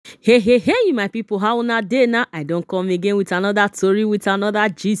Hey, my people, how una dey now? I don't come again with another story, with another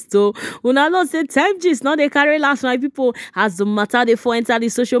gist. So, una know say time gist, not dey carry last, my people. As the matter dey for enter the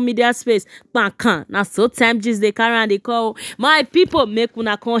social media space, bankan. Now, so time gist they carry and they call. My people, make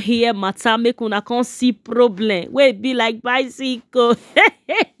una come hear matter, make una come see problem. Wait, be like bicycle.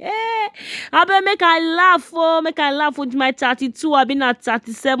 I bet make I laugh with my 32. I been at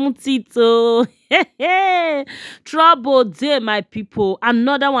 37 teeth. Oh. Trouble day, my people.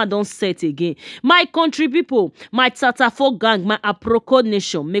 Another one don't set again. My country people, my Tatafo gang, my Aproko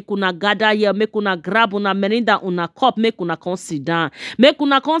nation. Make una gather here, make una grab una merinda, una cup, make una come sit down, make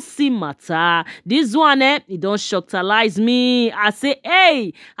una come see matter. This one, it don't shocktalize me. I say,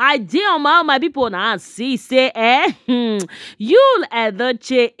 hey, I did on my people now. See, say, Yul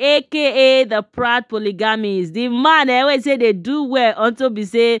Edochie, aka the proud polygamist, the man always say they do well until be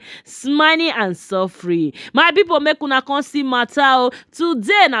say smiling and suffering. My people, make una come see matter.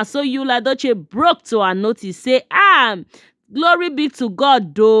 Today na so Yul Edochie broke to her notice say glory be to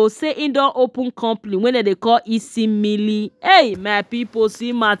God though. Say in don open company when they call Isimili. Hey, my people,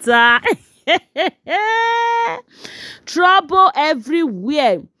 see matter. Trouble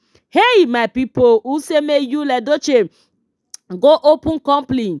everywhere. Hey, my people, who say may Yul Edochie go open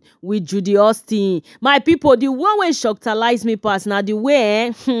complaint with Judyaustin. My people, the one wey shocktalize me pass na the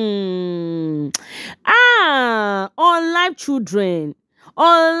way online children,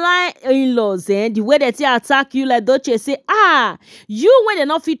 online in-laws, the way they attack you like Edochie say you when they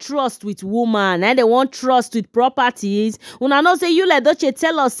not fit trust with woman and they want trust with properties. Una know say you like Edochie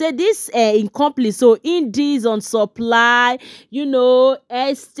tell us say this incomplete, so in deals on supply,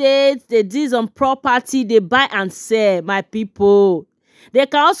 estates, the deals on property, they buy and sell. My people, they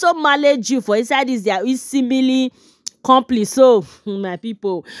can also manage you for inside this their Isimili company. So my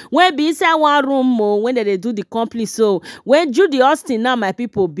people, when be inside one room when they do the company, so when Judyaustin now, my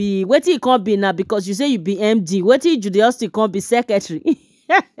people, be wetin e can't be now because you say you be MD, wetin Judyaustin can't be secretary.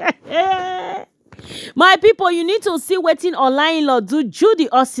 My people, you need to see wetin online law do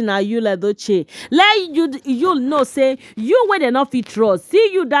Judyaustin and Yul Edochie. Let you know say you when they not fit trust. See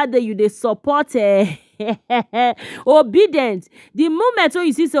you that day you they support obedient. The moment when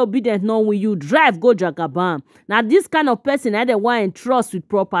you see say obedient, no, when you drive go jagabam. Now this kind of person I don't want trust with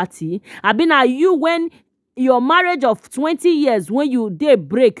property. I been are you when your marriage of 20 years when you dey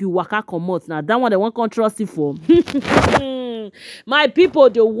break you waka comot. Now that one they won't trust you for. My people,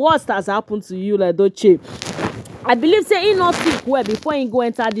 the worst has happened to you like Edochie. I believe say he not think well before he go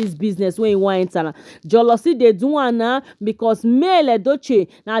enter this business when he want enter. Jealousy they do one now because male Edochie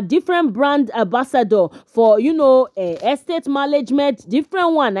now different brand ambassador for estate management,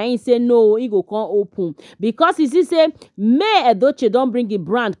 different one. I ain't say no, he go come open because he see say May Edochie don't bring a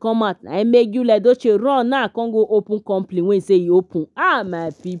brand come out. I make you like Edochie run now can't go open company when say he open. My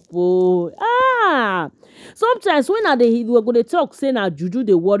people, sometimes when they were going to talk say now juju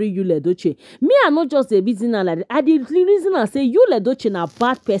they worry you like Edochie. Me I not just a business like that. I the reason I say Yul Edochie na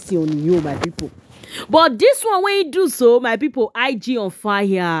bad person on you, my people. But this one when you do so, my people, IG on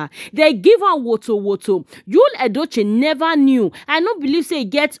fire. They give her woto. Yul Edochie never knew. I don't believe say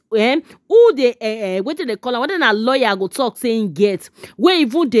get who they what do they call her? What a lawyer go talk saying get where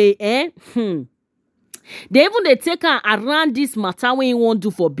even they they even they take her around this matter when you want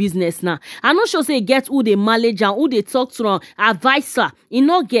do for business now. I'm not sure say get who they manage and who they talk to advisor. You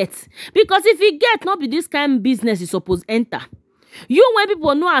not get because if you get not be this kind of business you suppose enter. You when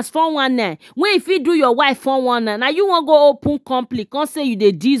people know as 419, when if you do your wife 419, now you want go open company, can't say you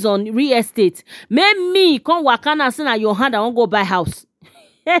the deals on real estate. Make me come wakana say na your hand I won't go buy house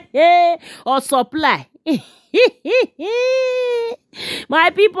or supply. My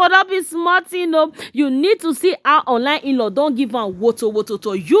people, don't be smart, you need to see how online in-law don't give am woto to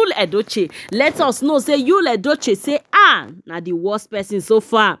Yul Edochie. Let us know say Yul Edochie say now the worst person so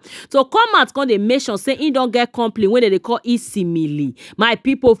far. So come out they mention say he don't get complaint when they call Isimili. My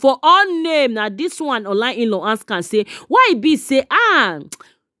people, for all name now this one online in-law ask can say why it be say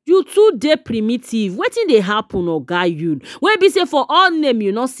you too dey primitive. Wetin dey happen oga Yul? When be say for all name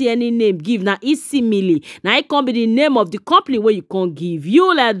you not see any name give na Isimili. Now it can be the name of the company where you can't give.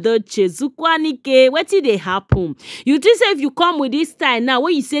 Yul Edochie Zukwanike. Wetin dey happen? You think say if you come with this time now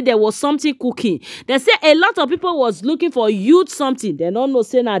when you say there was something cooking, they say a lot of people was looking for youth something. They don't know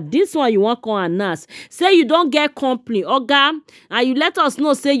say now this one you want come announce. Say you don't get company oga and you let us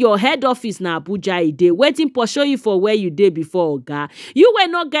know say your head office na Abuja e dey. Waiting for show you for where you did before oga. You were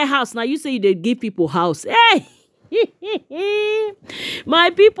not get house now you say you dey give people house. Hey, My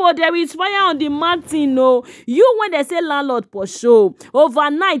people, there is fire on the mountain. No, you when they say landlord for show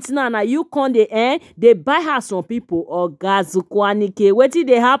overnight now you come they buy house from people or gazukwanike. Wetin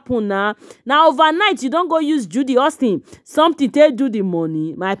dey happen now? Now overnight you don't go use Judyaustin something to do the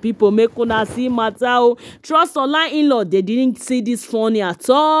money. My people, make una see matter. Trust online in-law. They didn't see this funny at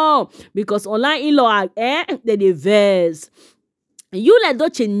all because online in-law they verse. Yul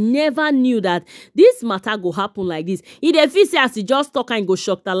Edochie never knew that this matter go happen like this. He dey feel say as he just talk and go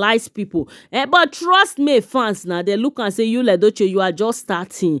shocktalize people. But trust me, fans now they look and say Yul Edochie, you are just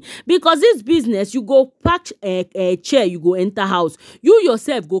starting because this business you go pack a chair, you go enter house, you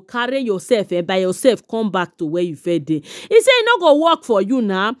yourself go carry yourself by yourself come back to where you fed dey. He say e no go work for you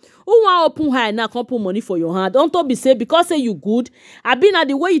now. Who wan open high now come put money for your hand? Don't be say because say you good. I been at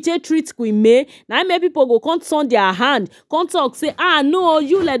the way you take treat Queen May. Now many people go come turn their hand, come talk say no,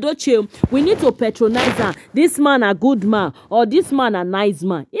 Yul Edochie, we need to patronize her. This man a good man or this man a nice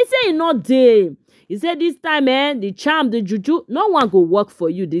man. He say he not there. He said this time, the charm, the juju, no one go work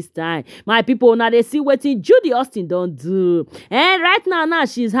for you this time. My people, now they see what Judyaustin don't do. Right now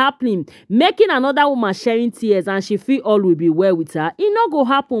she's happening, making another woman sharing tears, and she feel all will be well with her. It not go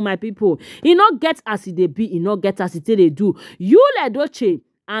happen, my people. It not get as it they be, it not get as it they do. Yul Edochie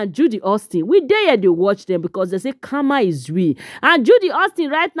and Judyaustin, we there they watch them because they say karma is real. And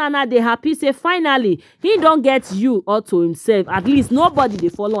Judyaustin right now they happy say finally he don't get you all to himself. At least nobody they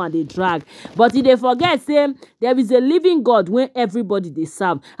follow and they drag. But if they forget say there is a living God when everybody they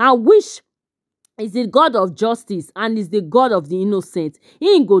serve, and which is the God of justice and is the God of the innocent.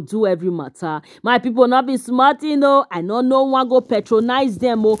 He ain't go do every matter. My people not be smart, you know. I know no one go patronize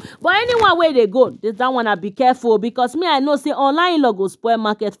them. But anyone where they go, that one I be careful because me I know say online law go spoil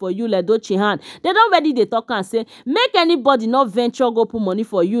market for Yul Edochie hand. They don't ready they talk and say make anybody not venture go put money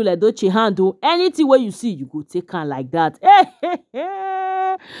for Yul Edochie hand. Do anything where you see you go take hand like that.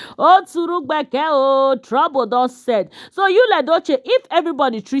 Oh, Tsurugbeke, trouble don't said. So Yul Edochie, if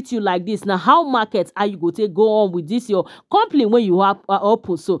everybody treats you like this, now how market are you go to go on with this your company when you are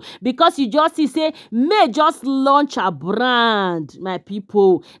open? So because you just say may just launch a brand, my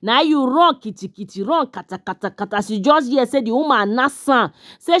people. Now you run kitty run kata. She just here said the woman Nasa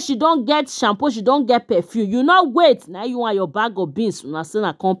say she don't get shampoo, she don't get perfume. You not wait. Now you want your bag of beans. Una send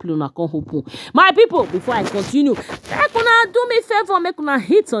a company, una come open. My people, before I continue, make una do me favor, make una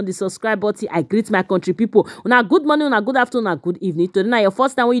hit on the subscribe button. I greet my country people. Una good morning, una good afternoon, una good evening. Today now your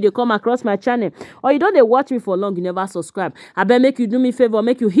first time when you come across my channel, or you don't dey watch me for long, you never subscribe. I bet make you do me favor,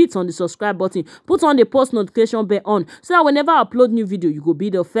 make you hit on the subscribe button, put on the post notification bell on, so that whenever I upload new video, you go be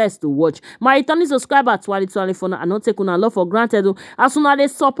the first to watch. My returning subscriber twali for now, I not take una love for granted. As soon as they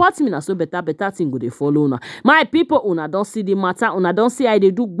support me, na so better thing go they follow now. My people, una don't see the matter, una don't see how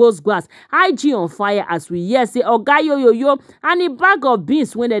they do both grass. IG on fire as we hear say oga yo and a bag of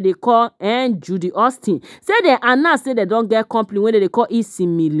beans when they call Judyaustin. Say they announce say they don't get company when they call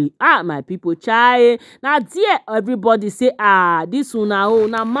Isimili. My people, chai. Now dear everybody say this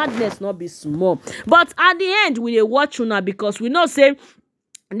una madness not be small. But at the end we dey watch una because we know say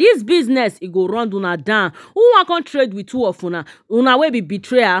this business it go run una down. Who want to trade with two of una? Una way be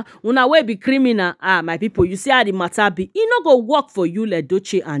betrayer, una way be criminal. My people, you see how the matter be. It no go work for Yul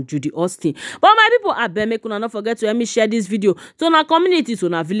Edochie and Judyaustin. But my people, I beg make una not forget to help me share this video to una community, to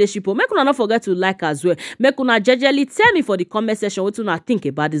una village people. Make una not forget to like as well. Make una jejely tell me for the comment section what una think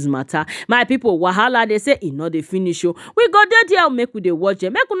about this matter. My people, wahala they say it not the finish. We go there make we dey watch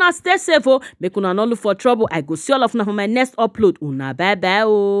them. Make una stay safe. Make una not look for trouble. I go see all of una for my next upload. Una bye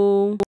bye.